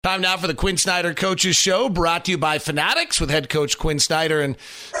Time now for the Quinn Snyder Coaches Show, brought to you by Fanatics with head coach Quinn Snyder. And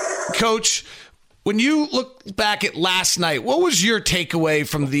Coach, when you look back at last night, what was your takeaway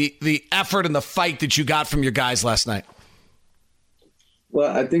from the effort and the fight that you got from your guys last night?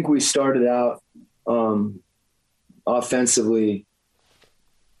 Well, I think we started out offensively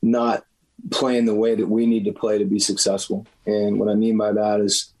not playing the way that we need to play to be successful. And what I mean by that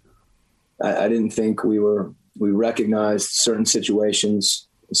is I didn't think we recognized certain situations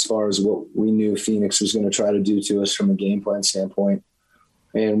as far as what we knew Phoenix was going to try to do to us from a game plan standpoint.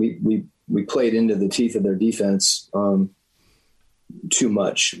 And we played into the teeth of their defense too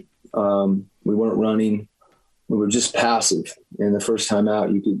much. We weren't running. We were just passive. And the first time out,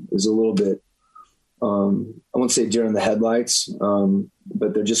 it was a little bit, I won't say during the headlights,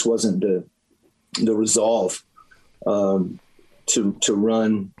 but there just wasn't the resolve to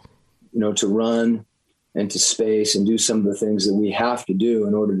run, to run and to space and do some of the things that we have to do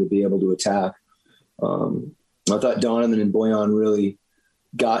in order to be able to attack. I thought Donovan and Bojan really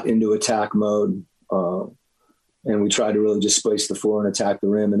got into attack mode, and we tried to really just space the floor and attack the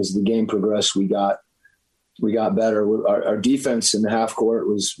rim. And as the game progressed, we got better. Our defense in the half court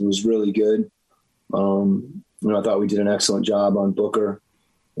was really good. I thought we did an excellent job on Booker.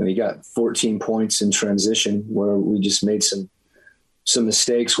 He got 14 points in transition where we just made some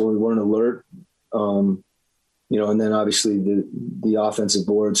mistakes where we weren't alert. And then obviously the offensive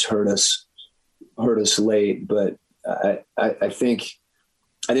boards hurt us late, but I think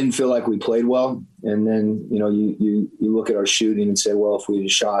I didn't feel like we played well. And then, you look at our shooting and say, well, if we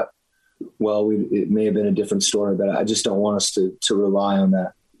had shot well, it may have been a different story, but I just don't want us to rely on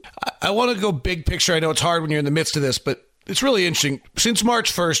that. I want to go big picture. I know it's hard when you're in the midst of this, but it's really interesting. Since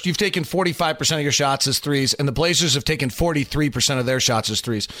March 1st, you've taken 45% of your shots as threes, and the Blazers have taken 43% of their shots as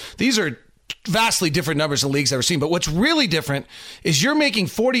threes. These are vastly different numbers the league's ever seen. But what's really different is you're making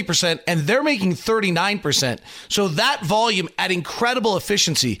 40% and they're making 39%. So that volume at incredible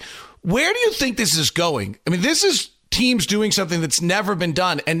efficiency. Where do you think this is going? I mean, this is teams doing something that's never been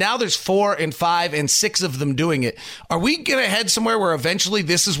done. And now there's 4 and 5 and 6 of them doing it. Are we going to head somewhere where eventually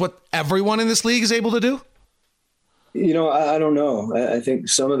this is what everyone in this league is able to do? I don't know. I think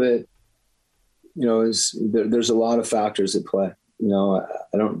some of it, is there's a lot of factors at play.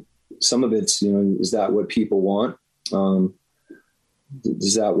 Some of it's, is that what people want?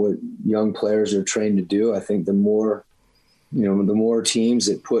 Is that what young players are trained to do? I think the more teams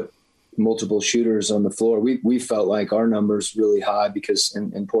that put multiple shooters on the floor, we felt like our numbers really high because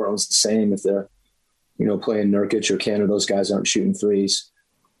in Portland's the same. If they're, playing Nurkic or Canada, those guys aren't shooting threes.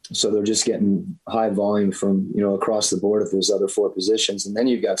 So they're just getting high volume from, across the board if there's other 4 positions. And then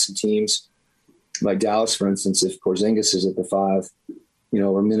you've got some teams like Dallas, for instance, if Porzingis is at the 5,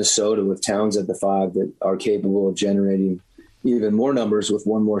 or Minnesota with Towns at the 5 that are capable of generating even more numbers with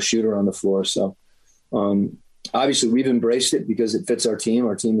one more shooter on the floor. So obviously we've embraced it because it fits our team.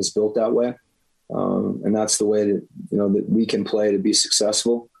 Our team is built that way. And that's the way that, that we can play to be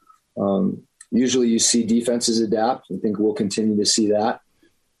successful. Usually you see defenses adapt. I think we'll continue to see that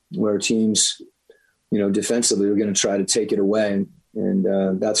where teams, defensively are going to try to take it away.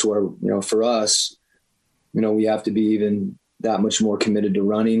 And that's where, for us, we have to be even that much more committed to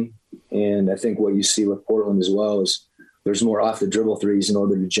running. And I think what you see with Portland as well is there's more off the dribble threes in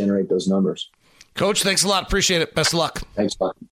order to generate those numbers. Coach, thanks a lot. Appreciate it. Best of luck. Thanks, Bob.